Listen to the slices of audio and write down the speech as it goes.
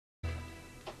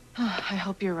I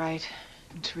hope you're right.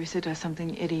 And Teresa does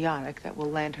something idiotic that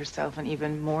will land herself in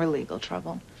even more legal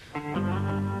trouble.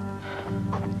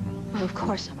 Well, of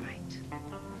course I'm right.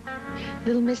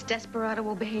 Little Miss Desperado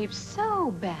will behave so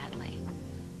badly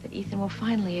that Ethan will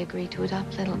finally agree to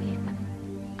adopt little Ethan.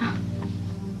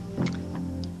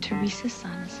 Teresa's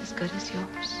son is as good as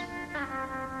yours.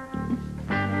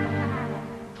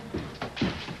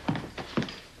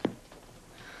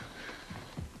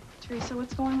 Teresa,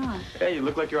 what's going on? Hey, you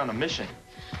look like you're on a mission.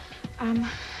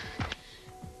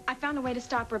 I found a way to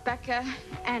stop Rebecca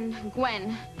and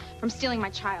Gwen from stealing my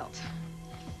child.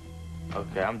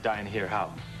 Okay, I'm dying to hear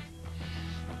how.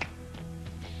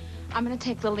 I'm gonna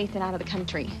take little Ethan out of the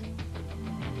country.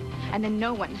 And then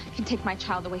no one can take my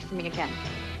child away from me again.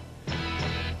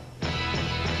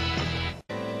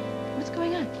 What's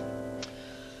going on?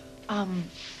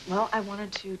 Well, I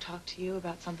wanted to talk to you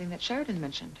about something that Sheridan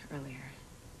mentioned earlier.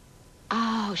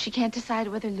 Oh, she can't decide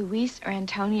whether Luis or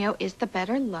Antonio is the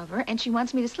better lover, and she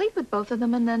wants me to sleep with both of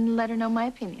them and then let her know my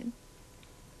opinion.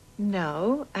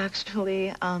 No,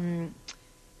 actually,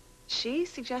 she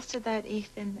suggested that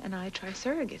Ethan and I try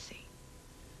surrogacy.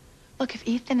 Look, if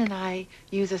Ethan and I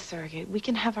use a surrogate, we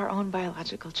can have our own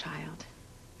biological child.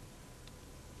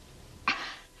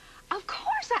 Of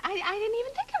course, I didn't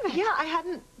even think of it. Yeah, I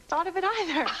hadn't thought of it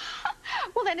either.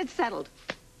 Well, then it's settled.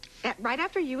 Right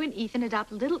after you and Ethan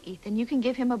adopt little Ethan, you can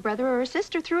give him a brother or a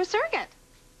sister through a surrogate.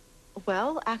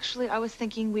 Well, actually, I was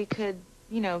thinking we could,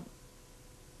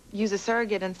 use a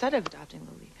surrogate instead of adopting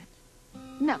little Ethan.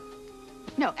 No.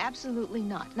 No, absolutely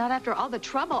not. Not after all the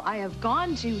trouble I have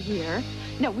gone to here.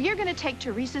 No, we are going to take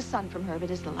Teresa's son from her if it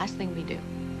is the last thing we do.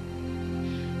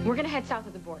 We're gonna head south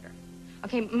of the border.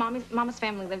 Okay, Mama's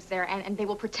family lives there, and they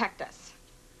will protect us.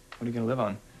 What are you gonna live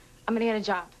on? I'm gonna get a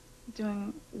job.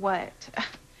 Doing what?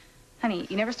 Honey,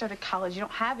 you never started college. You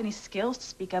don't have any skills to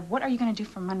speak of. What are you going to do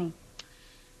for money?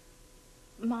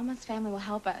 Mama's family will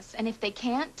help us, and if they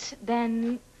can't,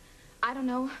 then, I don't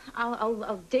know,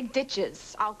 I'll dig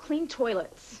ditches. I'll clean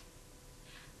toilets.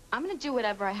 I'm gonna do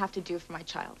whatever I have to do for my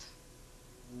child.